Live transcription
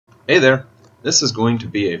Hey there! This is going to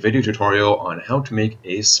be a video tutorial on how to make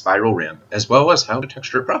a spiral ramp, as well as how to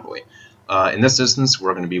texture it properly. In this instance,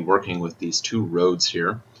 we're going to be working with these two roads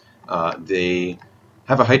here. They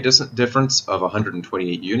have a height difference of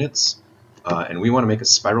 128 units, and we want to make a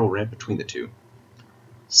spiral ramp between the two.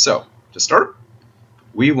 So, to start,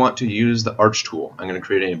 we want to use the arch tool. I'm going to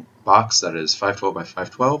create a box that is 512 by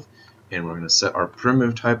 512, and we're going to set our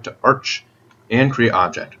primitive type to arch and create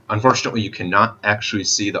object. Unfortunately, you cannot actually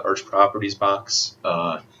see the arch properties box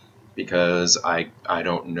because I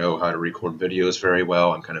don't know how to record videos very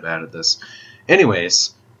well. I'm kind of bad at this.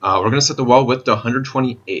 Anyways, we're going to set the wall width to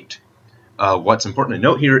 128. What's important to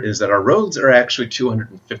note here is that our roads are actually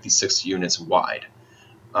 256 units wide.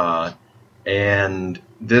 And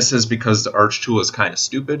this is because the arch tool is kind of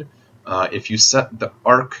stupid. If you set the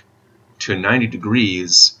arc to 90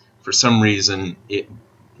 degrees, for some reason it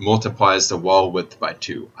multiplies the wall width by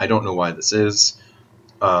 2. I don't know why this is,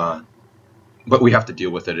 but we have to deal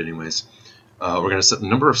with it anyways. We're going to set the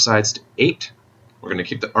number of sides to 8. We're going to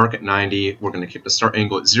keep the arc at 90. We're going to keep the start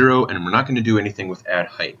angle at 0, and we're not going to do anything with add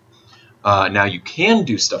height. Now you can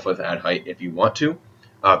do stuff with add height if you want to.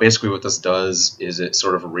 Basically what this does is it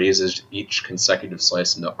sort of raises each consecutive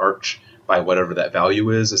slice in the arch by whatever that value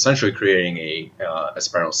is, essentially creating a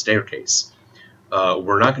spiral staircase.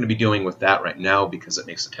 We're not going to be dealing with that right now because it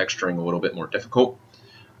makes the texturing a little bit more difficult,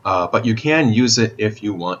 but you can use it if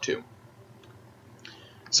you want to.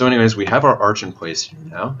 So anyways, we have our arch in place here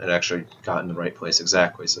now. It actually got in the right place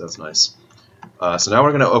exactly, so that's nice. So now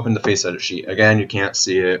we're going to open the face edit sheet. Again, you can't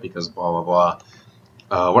see it because blah blah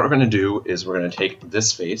blah. What we're going to do is we're going to take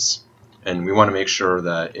this face, and we want to make sure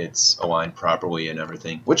that it's aligned properly and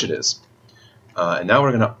everything, which it is. And now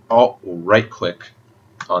we're going to alt right click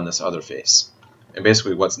on this other face. And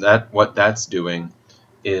basically what that's doing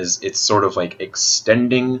is it's sort of like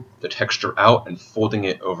extending the texture out and folding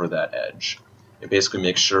it over that edge. It basically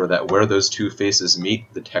makes sure that where those two faces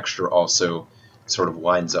meet, the texture also sort of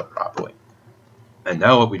lines up properly. And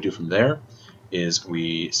now what we do from there is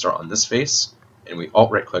we start on this face, and we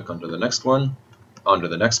alt right click onto the next one, onto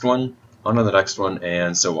the next one, onto the next one,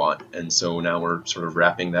 and so on. And so now we're sort of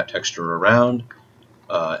wrapping that texture around,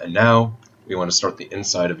 and now we want to start the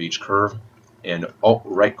inside of each curve and alt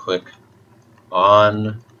right click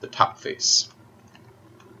on the top face.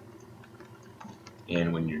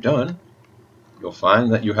 And when you're done, you'll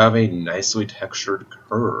find that you have a nicely textured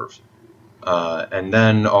curve. And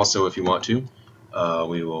then also, if you want to,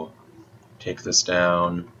 we will take this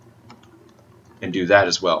down and do that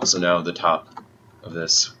as well. So now the top of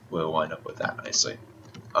this will line up with that nicely.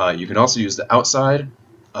 You can also use the outside.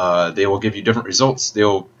 They will give you different results.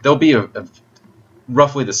 They'll be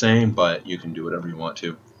roughly the same, but you can do whatever you want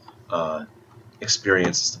to.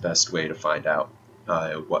 Experience is the best way to find out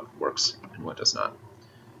what works and what does not.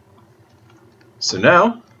 So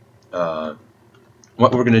now,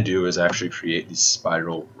 what we're going to do is actually create the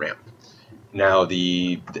spiral ramp. Now,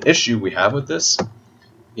 the issue we have with this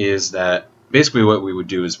is that basically what we would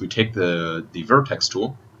do is we take the vertex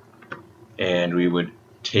tool, and we would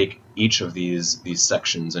take each of these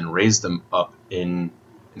sections and raise them up in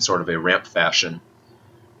sort of a ramp fashion.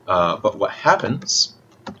 But what happens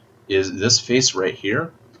is this face right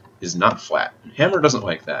here is not flat. Hammer doesn't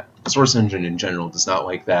like that. Source Engine in general does not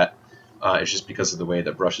like that. It's just because of the way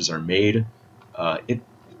that brushes are made.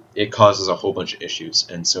 It causes a whole bunch of issues,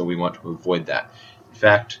 and so we want to avoid that. In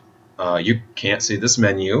fact, you can't see this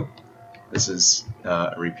menu. This is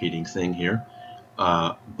a repeating thing here.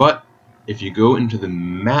 But if you go into the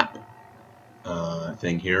map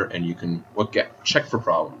thing here, and you can check for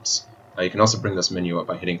problems. You can also bring this menu up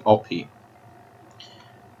by hitting Alt-P.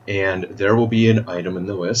 And there will be an item in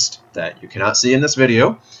the list that you cannot see in this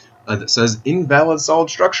video that says invalid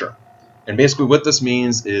solid structure. And basically what this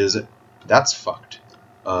means is that's fucked.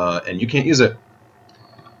 And you can't use it.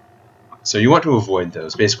 So you want to avoid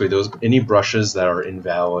those. Basically any brushes that are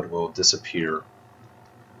invalid will disappear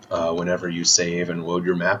whenever you save and load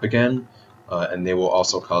your map again. And they will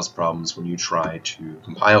also cause problems when you try to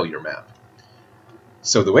compile your map.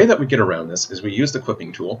 So the way that we get around this is we use the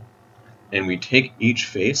clipping tool, and we take each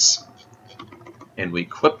face and we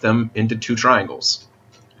clip them into two triangles.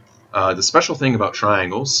 The special thing about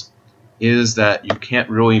triangles is that you can't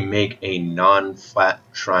really make a non-flat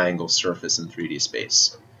triangle surface in 3D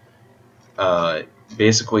space.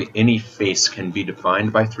 Basically any face can be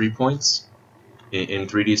defined by 3 points in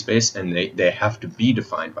 3D space, and they have to be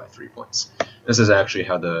defined by 3 points. This is actually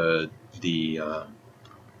how the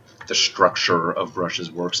structure of brushes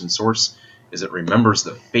works in Source, is it remembers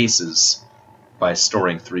the faces by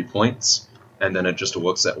storing 3 points, and then it just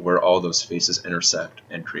looks at where all those faces intersect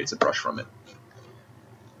and creates a brush from it.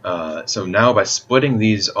 So now by splitting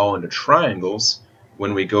these all into triangles,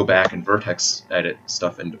 when we go back and vertex edit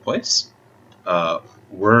stuff into place,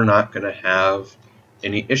 we're not going to have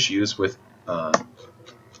any issues with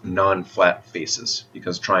non-flat faces,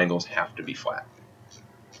 because triangles have to be flat.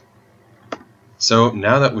 So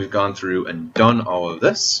now that we've gone through and done all of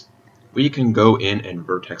this, we can go in and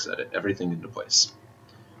vertex edit everything into place.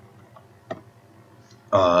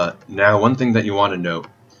 Now, one thing that you want to note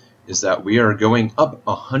is that we are going up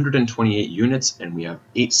 128 units and we have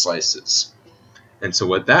 8 slices. And so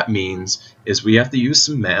what that means is we have to use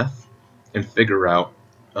some math and figure out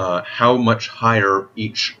how much higher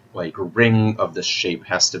each ring of this shape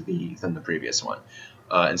has to be than the previous one.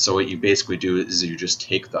 And so what you basically do is you just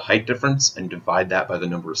take the height difference and divide that by the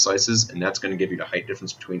number of slices, and that's going to give you the height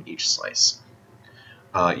difference between each slice.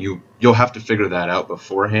 You'll have to figure that out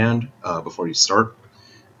beforehand, before you start.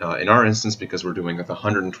 In our instance, because we're doing with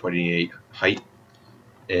 128 height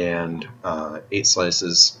and 8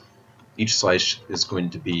 slices, each slice is going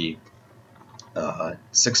to be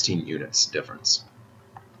 16 units difference.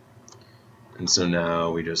 And so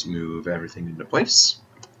now we just move everything into place.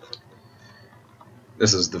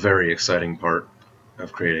 This is the very exciting part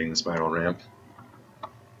of creating the spiral ramp.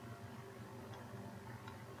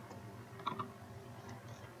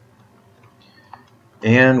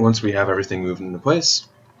 And once we have everything moved into place,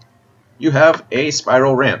 you have a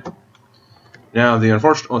spiral ramp. Now, the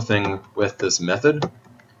unfortunate thing with this method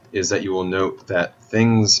is that you will note that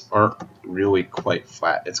things aren't really quite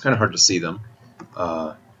flat. It's kind of hard to see them.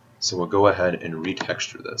 So we'll go ahead and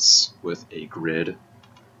retexture this with a grid.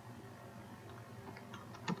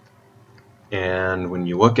 And when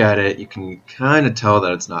you look at it, you can kind of tell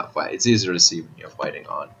that it's not flat. It's easier to see when you have lighting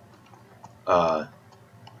on.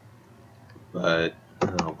 But,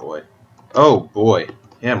 oh boy,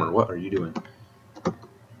 Hammer, what are you doing?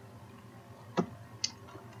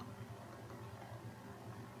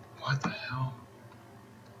 What the hell?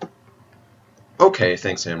 Okay,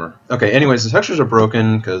 thanks, Hammer. Okay, anyways, the textures are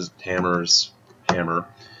broken because Hammer's Hammer.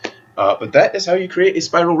 But that is how you create a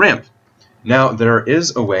spiral ramp. Now, there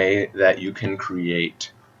is a way that you can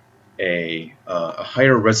create a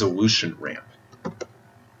higher resolution ramp.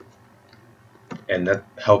 And that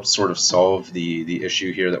helps sort of solve the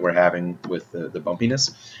issue here that we're having with the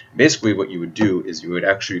bumpiness. Basically, what you would do is you would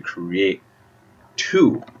actually create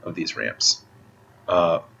 2 of these ramps.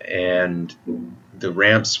 And the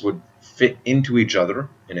ramps would fit into each other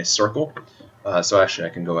in a circle. So actually, I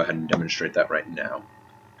can go ahead and demonstrate that right now.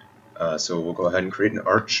 So we'll go ahead and create an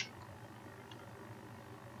arch.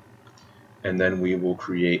 And then we will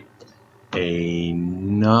create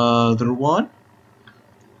another one.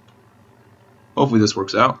 Hopefully this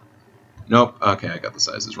works out. Nope, okay, I got the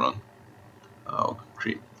sizes wrong. I'll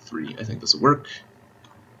create 3, I think this will work.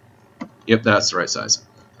 Yep, that's the right size.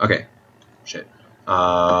 Okay, shit.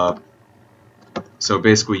 So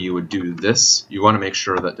basically you would do this. You want to make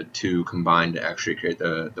sure that the 2 combine to actually create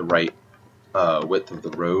the right width of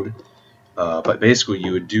the road. But basically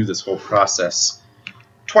you would do this whole process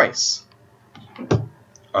twice.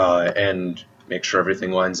 And make sure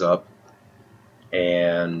everything lines up,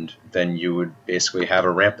 and then you would basically have a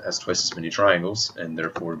ramp that has twice as many triangles and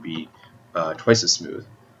therefore be twice as smooth,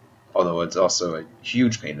 although it's also a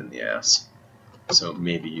huge pain in the ass, so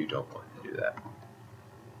maybe you don't want to do that.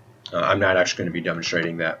 I'm not actually going to be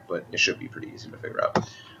demonstrating that, but it should be pretty easy to figure out.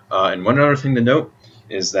 And one other thing to note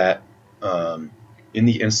is that in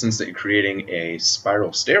the instance that you're creating a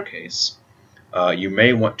spiral staircase, you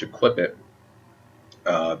may want to clip it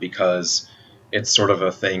because it's sort of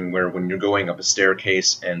a thing where when you're going up a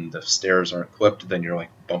staircase and the stairs aren't clipped, then you're like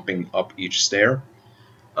bumping up each stair,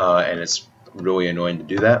 and it's really annoying to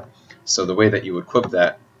do that. So the way that you would clip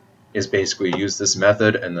that is basically use this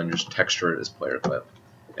method and then just texture it as player clip,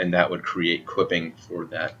 and that would create clipping for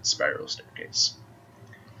that spiral staircase.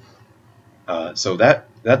 So that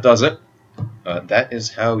does it. That is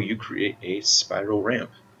how you create a spiral ramp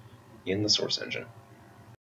in the Source Engine.